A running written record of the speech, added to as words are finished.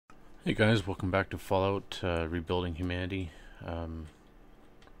Hey guys, welcome back to Fallout, Rebuilding Humanity. Can't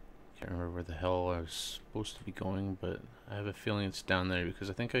remember where the hell I was supposed to be going, but I have a feeling it's down there because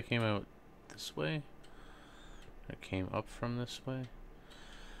I think I came out this way. I came up from this way.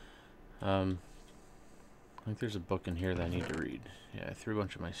 I think there's a book in here that I need to read. Yeah, I threw a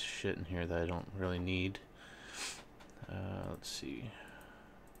bunch of my shit in here that I don't really need. Let's see.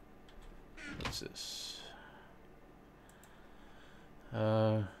 What's this?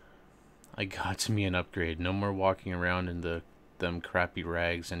 I got me an upgrade. No more walking around in them crappy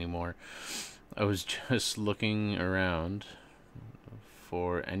rags anymore. I was just looking around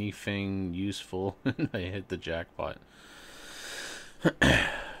for anything useful and I hit the jackpot.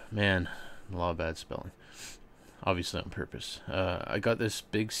 Man, a lot of bad spelling. Obviously on purpose. I got this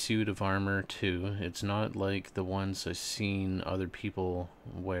big suit of armor too. It's not like the ones I've seen other people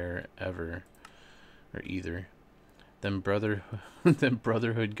wear ever or either. Them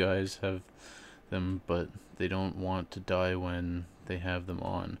Brotherhood guys have them, but they don't want to die when they have them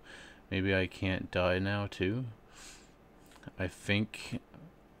on. Maybe I can't die now too? I think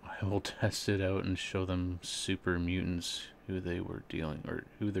I will test it out and show them super mutants who they're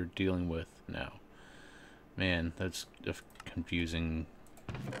dealing with now. Man, that's a confusing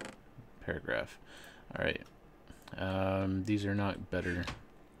paragraph. Alright. These are not better.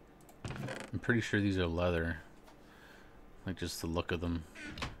 I'm pretty sure these are leather. Like just the look of them.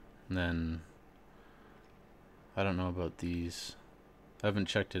 And then I don't know about these. I haven't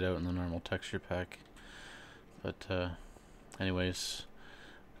checked it out in the normal texture pack. But anyways,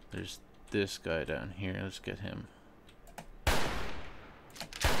 there's this guy down here. Let's get him.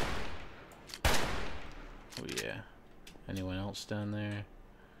 Oh yeah. Anyone else down there?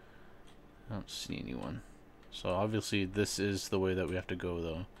 I don't see anyone. So obviously this is the way that we have to go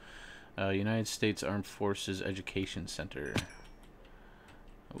though. United States Armed Forces Education Center.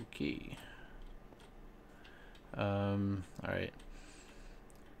 Okay. Alright.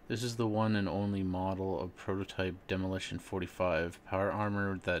 This is the one and only model of prototype Demolition 45. Power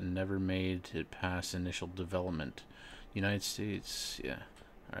armor that never made it past initial development. United States, yeah.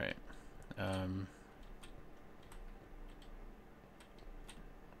 Alright.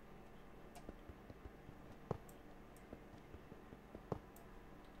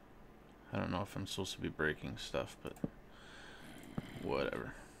 I don't know if I'm supposed to be breaking stuff, but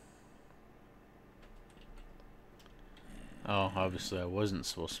whatever. Oh, obviously I wasn't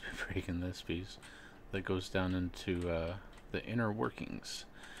supposed to be breaking this piece. That goes down into the inner workings.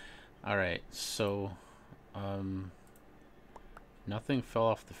 Alright, so nothing fell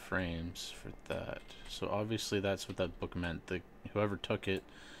off the frames for that. So obviously that's what that book meant. Whoever took it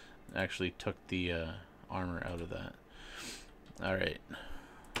actually took the armor out of that. Alright.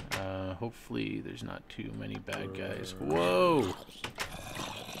 Hopefully there's not too many bad guys. Whoa!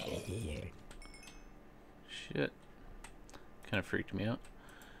 Shit. Kind of freaked me out.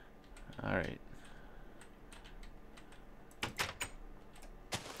 Alright.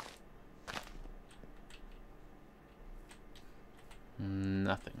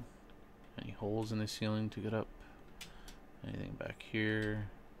 Nothing. Any holes in the ceiling to get up? Anything back here?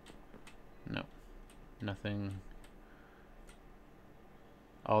 No. Nothing.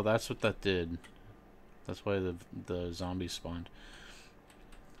 Oh, that's what that did. That's why the zombies spawned.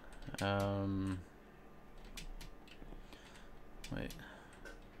 Wait.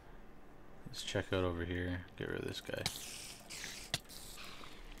 Let's check out over here. Get rid of this guy.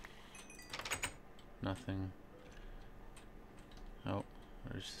 Nothing. Oh,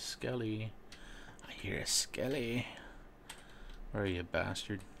 there's a skelly. I hear a skelly. Where are you,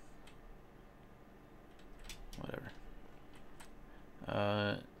 bastard? Whatever.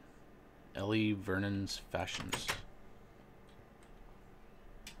 Ellie Vernon's Fashions.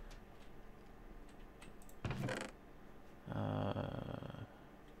 I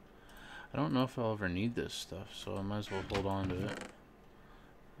don't know if I'll ever need this stuff, so I might as well hold on to it.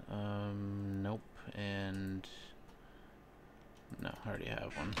 Nope, and no, I already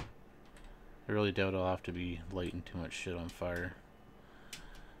have one. I really doubt I'll have to be lighting too much shit on fire.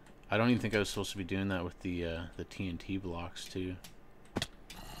 I don't even think I was supposed to be doing that with the TNT blocks too.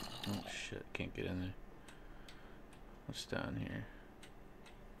 Oh shit, can't get in there. What's down here?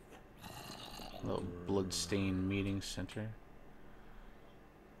 A little bloodstained meeting center.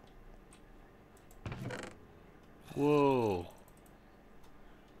 Whoa!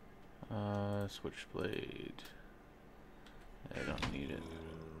 Switchblade. I don't need it.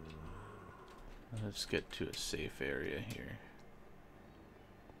 Let's get to a safe area here.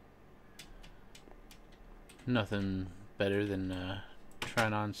 Nothing better than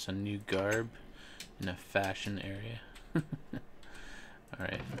trying on some new garb in a fashion area.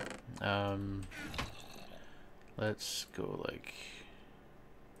 Alright. Let's go like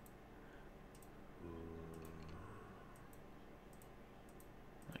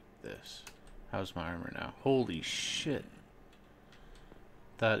this. How's my armor now? Holy shit.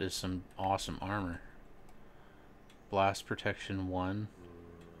 That is some awesome armor. Blast protection 1.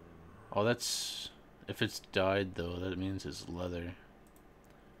 Oh, that's... If it's dyed though, that means it's leather.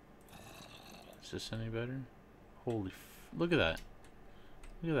 Is this any better? Holy look at that.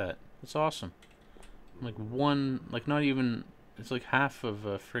 Look at that. That's awesome. Like one, like not even, it's like half of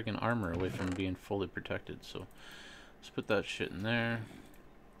a friggin' armor away from being fully protected. So let's put that shit in there.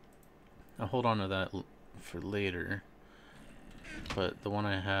 I'll hold on to that for later. But the one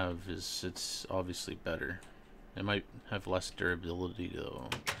I have is, it's obviously better. It might have less durability though.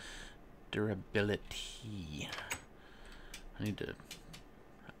 Durability. I need to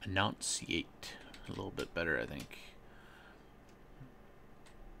enunciate a little bit better, I think.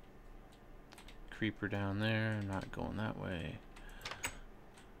 Creeper down there, not going that way.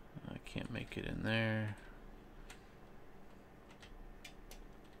 I can't make it in there.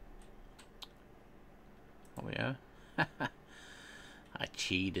 Oh yeah? I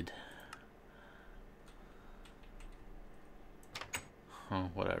cheated. Oh,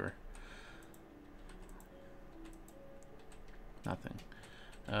 whatever. Nothing.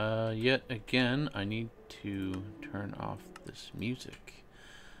 Yet again, I need to turn off this music.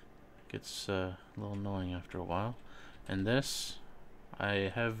 Gets a little annoying after a while. And this,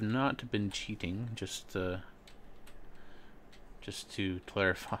 I have not been cheating, just to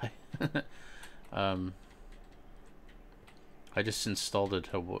clarify. I just installed it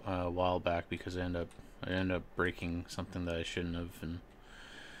a while back because I ended up breaking something that I shouldn't have, and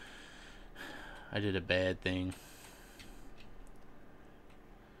I did a bad thing.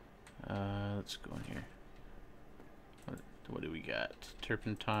 Let's go in here. What do we got?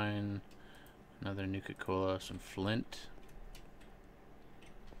 Turpentine, another Nuka-Cola, some flint.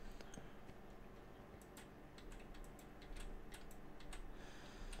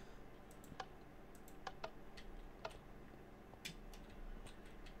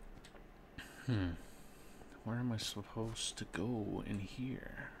 Where am I supposed to go in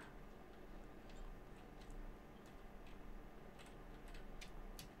here?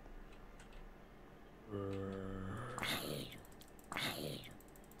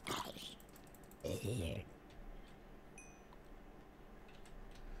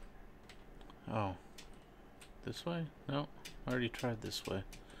 Oh, this way? No, I already tried this way.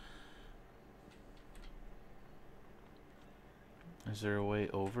 Is there a way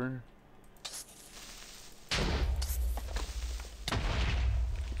over?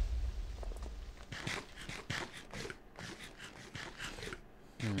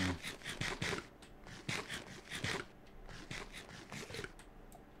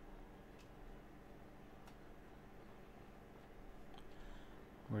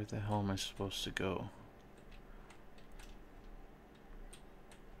 Where the hell am I supposed to go?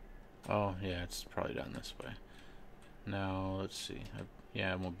 Oh, yeah, it's probably down this way. Now, let's see.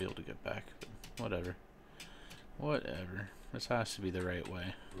 Yeah, I won't be able to get back, but whatever. Whatever. This has to be the right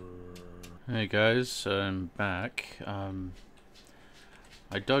way. Hey guys, I'm back.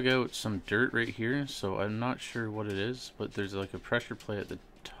 I dug out some dirt right here, so I'm not sure what it is, but there's like a pressure plate at the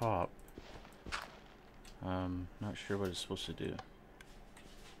top. Not sure what it's supposed to do.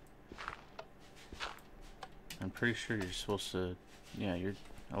 I'm pretty sure you're supposed to, yeah, you're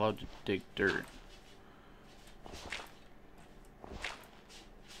allowed to dig dirt.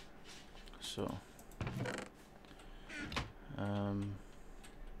 So,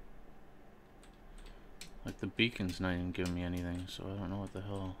 like the beacon's not even giving me anything, so I don't know what the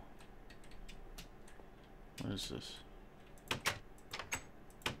hell. What is this?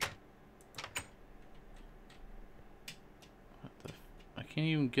 What the I can't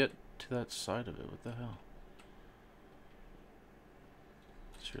even get to that side of it. What the hell?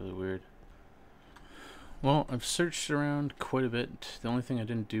 It's really weird. Well, I've searched around quite a bit. The only thing I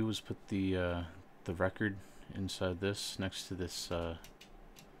didn't do was put the record inside this, next to this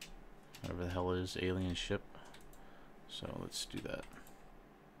whatever the hell it is, alien ship. So let's do that.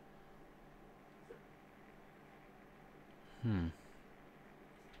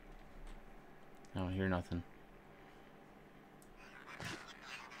 I don't hear nothing.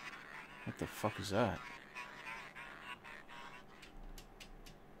 What the fuck is that?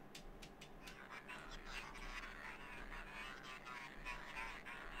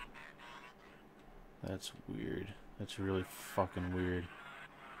 That's weird. That's really fucking weird.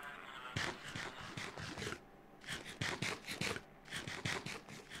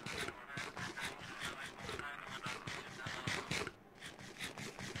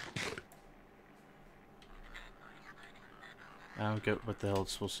 I don't get what the hell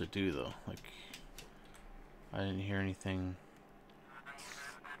it's supposed to do though. Like, I didn't hear anything.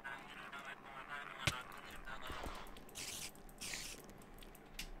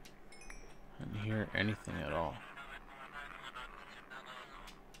 I didn't hear anything at all.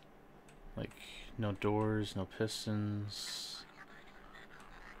 Like, no doors, no pistons.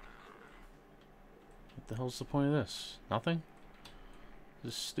 What the hell's the point of this? Nothing?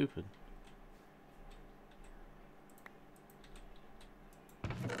 This is stupid.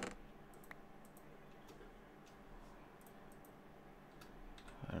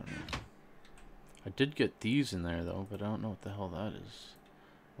 I don't know. I did get these in there though, but I don't know what the hell that is.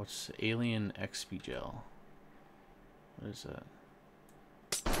 What's Alien XP Gel? What is that?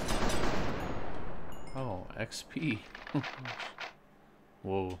 Oh, XP.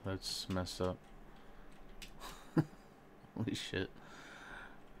 Whoa, that's messed up. Holy shit.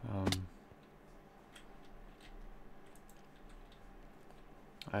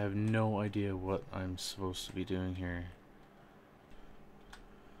 I have no idea what I'm supposed to be doing here.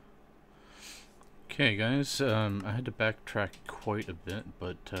 Okay guys, I had to backtrack quite a bit,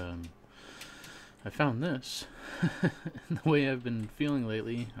 but I found this. The way I've been feeling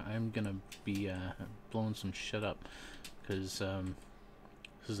lately, I'm gonna be blowing some shit up, because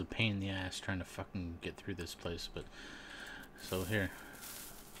this is a pain in the ass trying to fucking get through this place. But so here.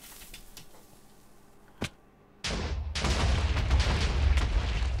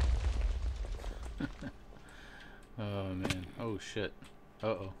 Oh man, oh shit.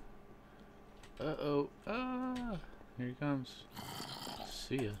 Uh-oh. Uh-oh. Ah! Here he comes.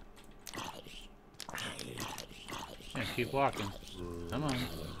 See ya. Yeah, keep walking. Come on.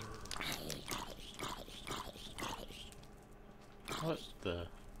 What the?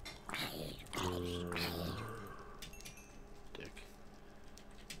 Dick.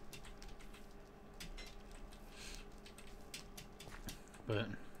 But,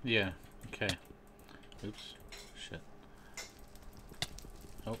 yeah. Okay. Oops. Shit.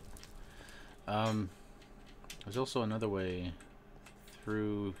 Oh. There's also another way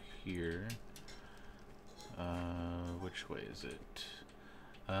through here. Which way is it?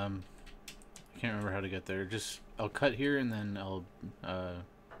 I can't remember how to get there. Just, I'll cut here and then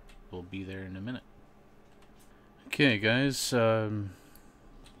we'll be there in a minute. Okay, guys,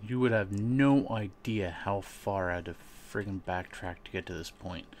 you would have no idea how far I had to friggin' backtrack to get to this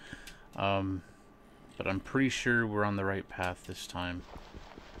point. But I'm pretty sure we're on the right path this time.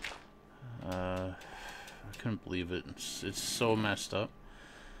 I couldn't believe it. It's so messed up.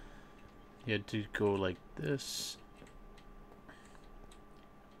 You had to go like this.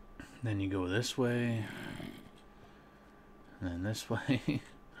 Then you go this way. And then this way.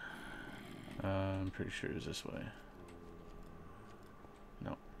 I'm pretty sure it's this way.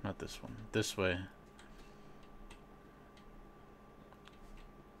 No, not this one. This way.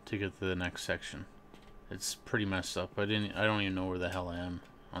 To get to the next section. It's pretty messed up. I don't even know where the hell I am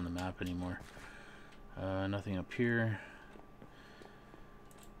on the map anymore. Nothing up here.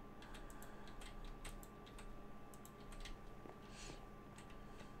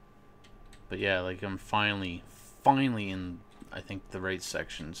 But yeah, like I'm finally in, I think, the right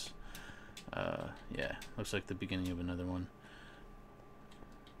sections. Yeah, looks like the beginning of another one.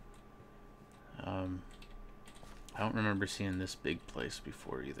 I don't remember seeing this big place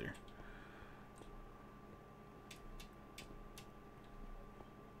before either.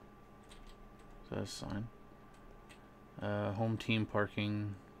 Is that a sign? Home team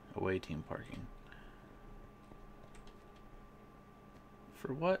parking, away team parking.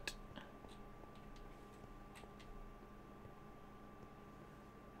 For what?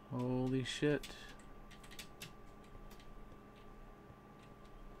 Holy shit.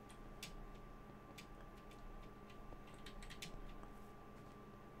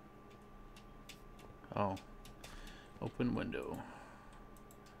 Oh. Open window.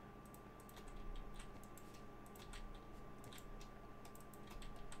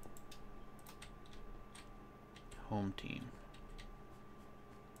 Home team.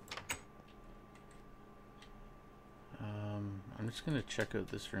 I'm just gonna check out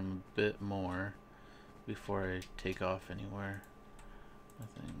this room a bit more before I take off anywhere.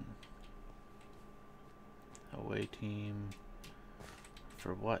 Nothing. Away team.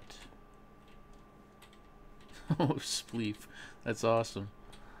 For what? Oh, Spleef. That's awesome.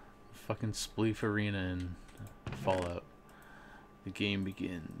 Fucking Spleef Arena in Fallout. The game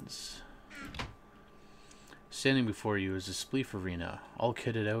begins. Standing before you is a Spleef Arena, all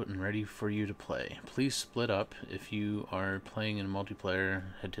kitted out and ready for you to play. Please split up. If you are playing in multiplayer,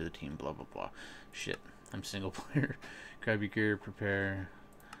 head to the team, blah blah blah. Shit, I'm single player. Grab your gear, prepare.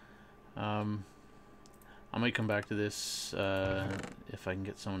 I might come back to this if I can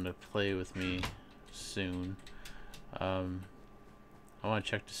get someone to play with me soon. I want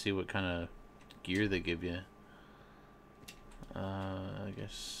to check to see what kind of gear they give you. I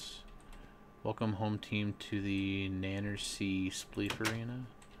guess. Welcome home team to the Nanner C Spleef Arena.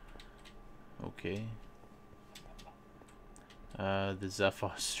 Okay. The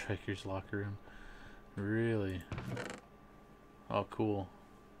Zephos Strikers locker room. Really? Oh, cool.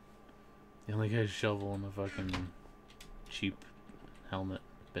 The only guy's shovel in the fucking cheap helmet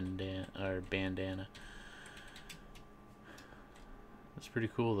bandana. That's pretty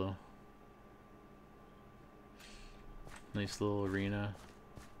cool though. Nice little arena.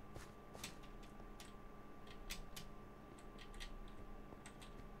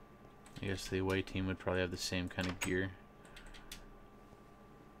 I guess the away team would probably have the same kind of gear.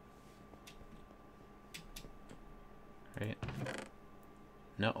 Right?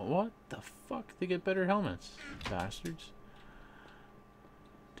 No, what the fuck? They get better helmets, bastards.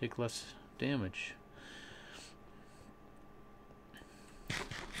 Take less damage.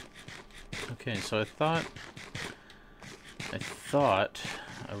 Okay, so I thought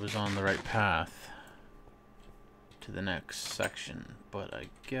I was on the right path to the next section, but I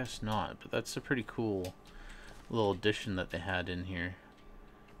guess not. But that's a pretty cool little addition that they had in here.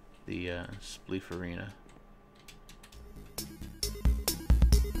 The Spleef Arena.